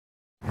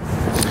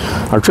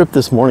Our trip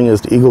this morning is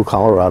to Eagle,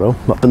 Colorado,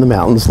 up in the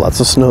mountains. Lots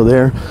of snow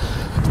there.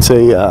 It's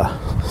a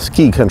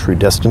ski country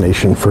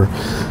destination for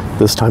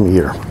this time of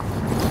year.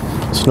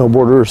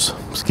 Snowboarders,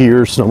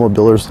 skiers,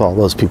 snowmobilers, all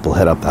those people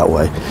head up that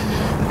way.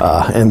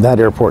 And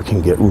that airport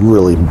can get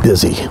really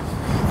busy.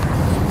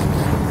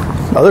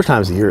 Other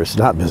times of the year, it's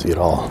not busy at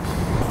all.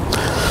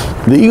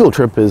 The Eagle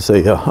trip is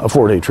a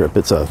 4-day trip.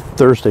 It's a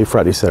Thursday,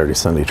 Friday, Saturday,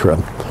 Sunday trip.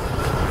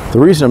 The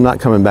reason I'm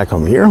not coming back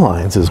on the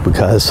airlines is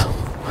because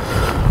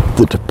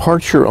the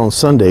departure on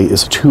Sunday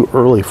is too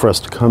early for us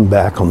to come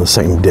back on the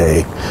same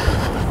day.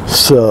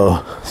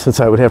 So since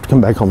I would have to come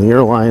back on the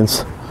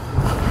airlines,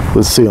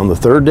 let's see, on the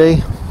third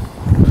day,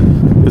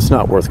 it's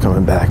not worth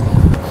coming back.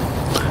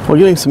 Well,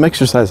 getting some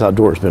exercise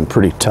outdoors has been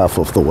pretty tough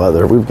with the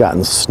weather. We've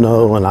gotten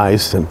snow and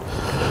ice and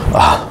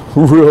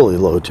really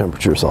low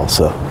temperatures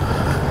also.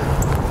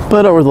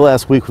 But over the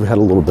last week, we've had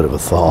a little bit of a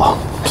thaw,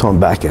 so I'm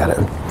back at it.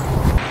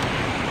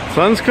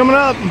 Sun's coming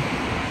up.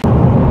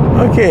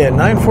 Okay, at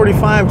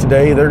 9:45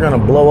 today, they're going to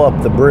blow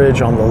up the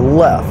bridge on the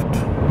left.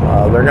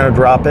 They're going to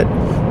drop it,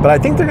 but I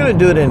think they're going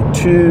to do it in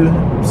 2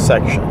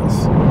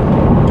 sections.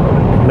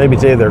 Maybe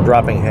today they're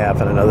dropping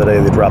half, and another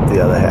day they drop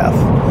the other half.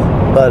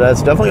 But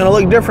it's definitely going to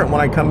look different when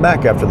I come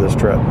back after this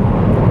trip.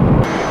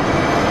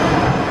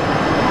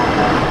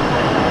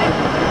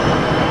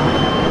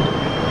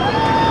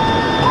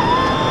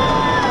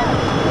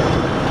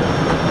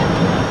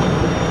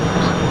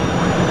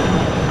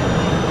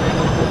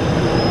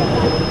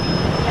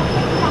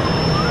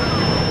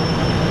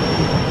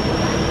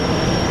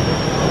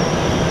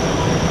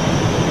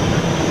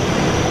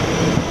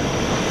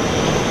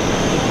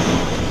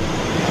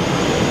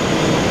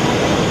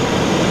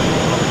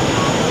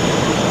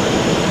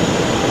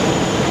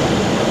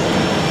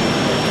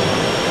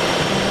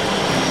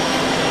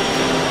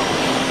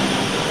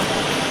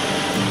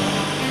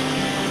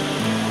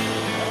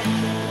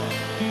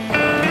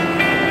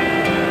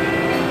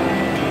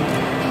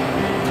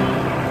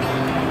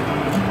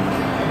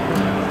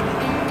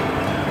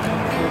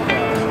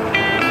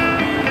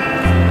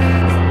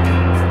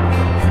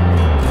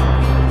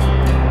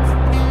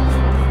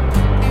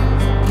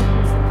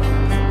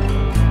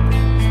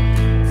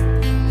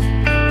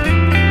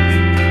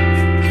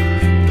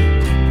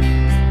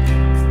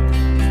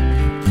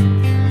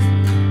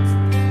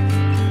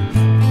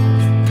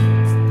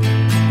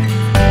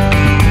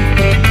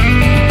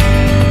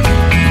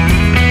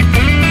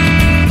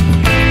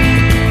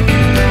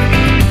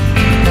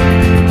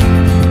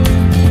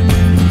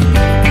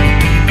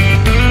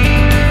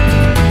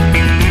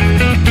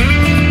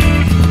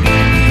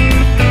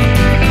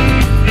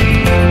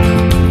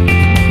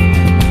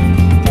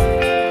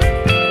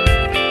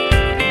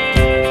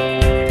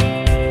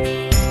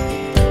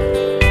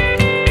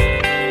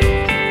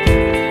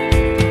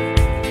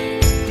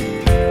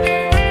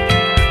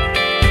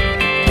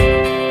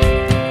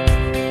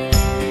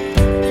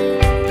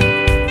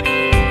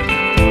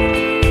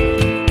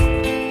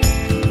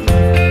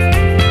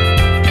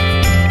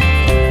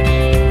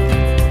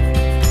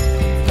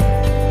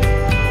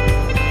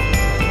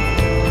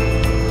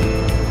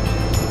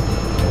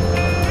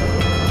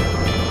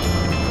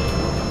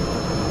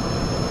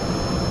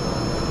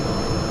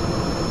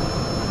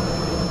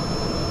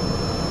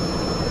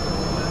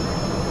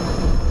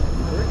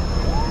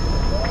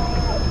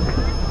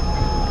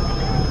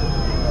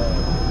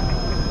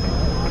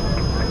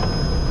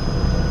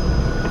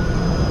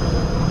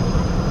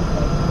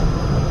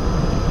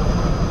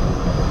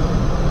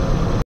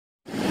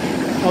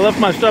 I left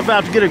my stuff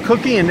out to get a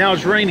cookie and now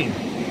it's raining.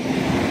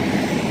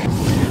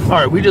 All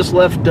right, we just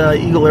left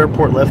Eagle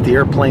Airport, left the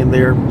airplane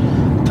there,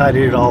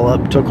 tidied it all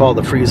up, took all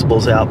the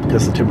freezables out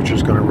because the temperature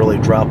is going to really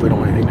drop. We don't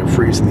want anything to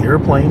freeze in the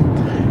airplane.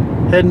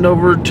 Heading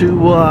over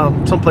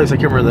to someplace I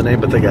can't remember the name,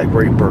 but they got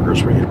great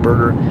burgers. We're going to get a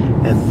burger.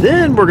 And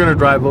then we're going to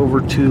drive over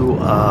to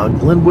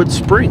Glennwood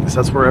Springs.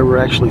 That's where we're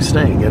actually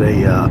staying, at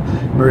a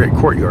Marriott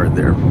Courtyard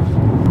there.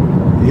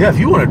 Yeah, if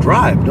you want to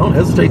drive, don't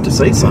hesitate to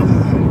say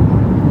something.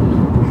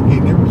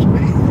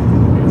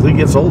 It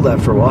gets old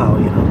after a while,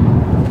 you know.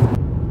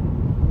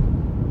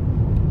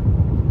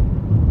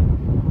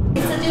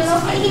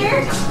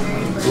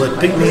 Will it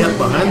pick me up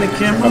behind the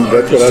camera?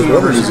 That's what I was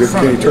wondering.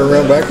 Can you turn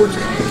around backwards? I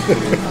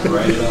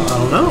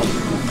don't know.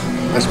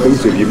 I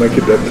suppose if you make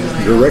it that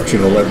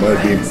directional, that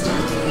might be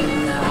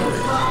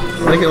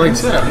like I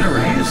said, I've never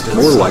used it.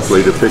 More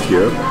likely to pick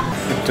you up.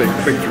 Take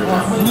a picture.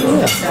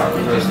 Yeah.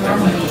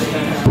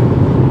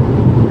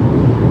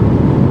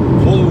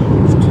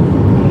 Closed.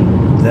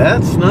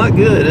 That's not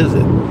good, is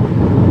it?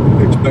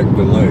 Expect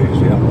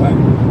delays, yeah.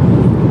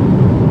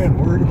 I'm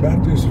worried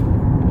about this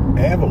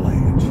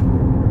avalanche.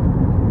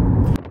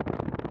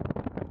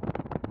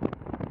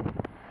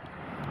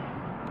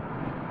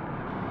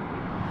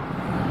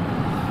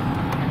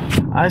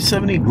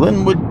 I-70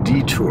 Glennwood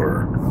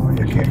detour. Oh,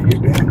 you can't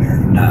get down there.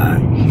 Nah,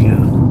 you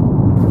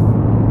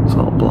can't. It's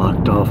all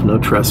blocked off, no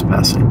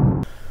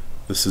trespassing.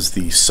 This is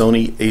the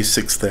Sony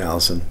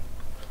A6000.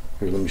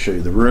 Here, let me show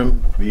you the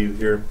room view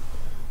here.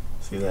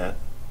 See that?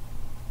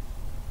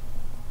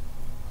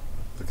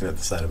 Looking at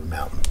the side of a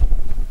mountain.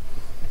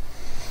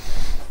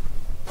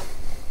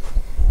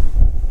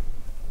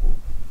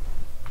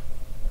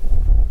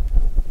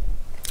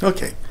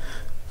 Okay.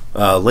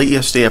 Late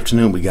yesterday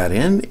afternoon we got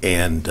in,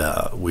 and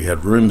we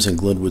had rooms in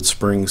Glennwood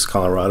Springs,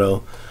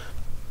 Colorado.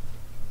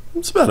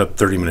 It's about a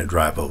 30-minute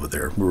drive over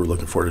there. We were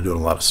looking forward to doing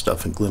a lot of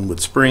stuff in Glennwood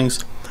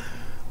Springs.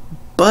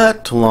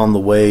 But along the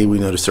way, we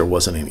noticed there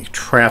wasn't any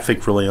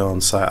traffic really on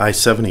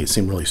I-70. It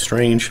seemed really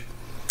strange.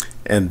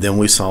 And then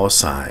we saw a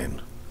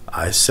sign.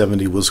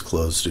 I-70 was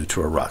closed due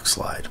to a rock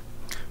slide.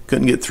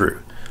 Couldn't get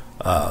through.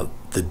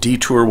 The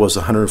detour was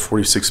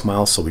 146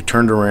 miles, so we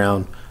turned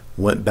around,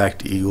 went back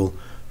to Eagle.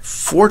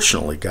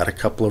 Fortunately, got a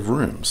couple of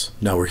rooms.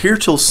 Now, we're here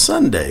till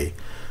Sunday,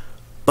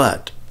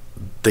 but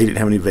they didn't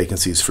have any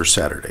vacancies for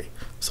Saturday.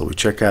 So we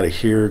check out of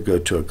here, go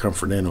to a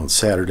Comfort Inn on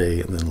Saturday,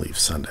 and then leave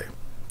Sunday.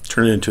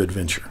 Turn it into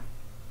adventure.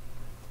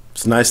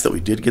 It's nice that we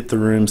did get the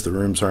rooms. The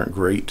rooms aren't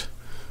great.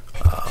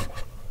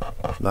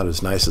 Not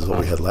as nice as what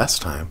we had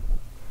last time.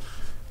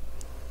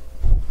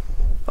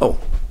 Oh,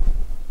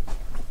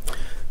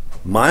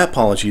 my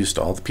apologies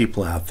to all the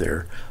people out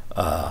there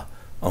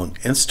on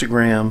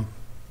Instagram,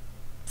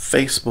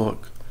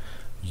 Facebook,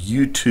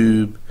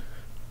 YouTube,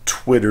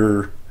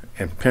 Twitter,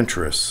 and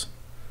Pinterest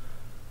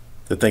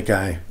that think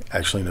I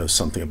actually know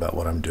something about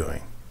what I'm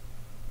doing.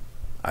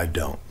 I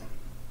don't.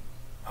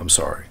 I'm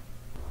sorry.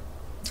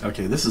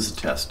 Okay, this is a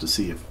test to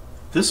see if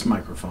this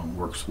microphone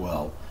works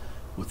well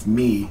with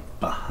me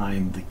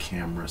behind the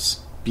camera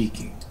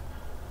speaking.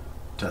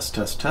 Test,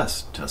 test,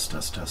 test, test,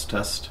 test, test,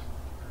 test.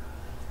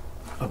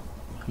 Oh,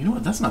 you know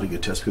what? That's not a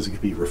good test because it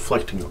could be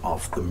reflecting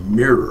off the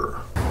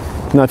mirror.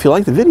 Now, if you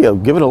like the video,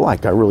 give it a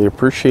like. I really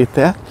appreciate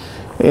that.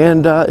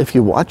 And if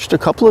you watched a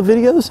couple of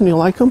videos and you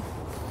like them,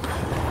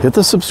 hit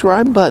the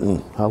subscribe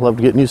button. I love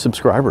to get new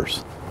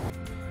subscribers.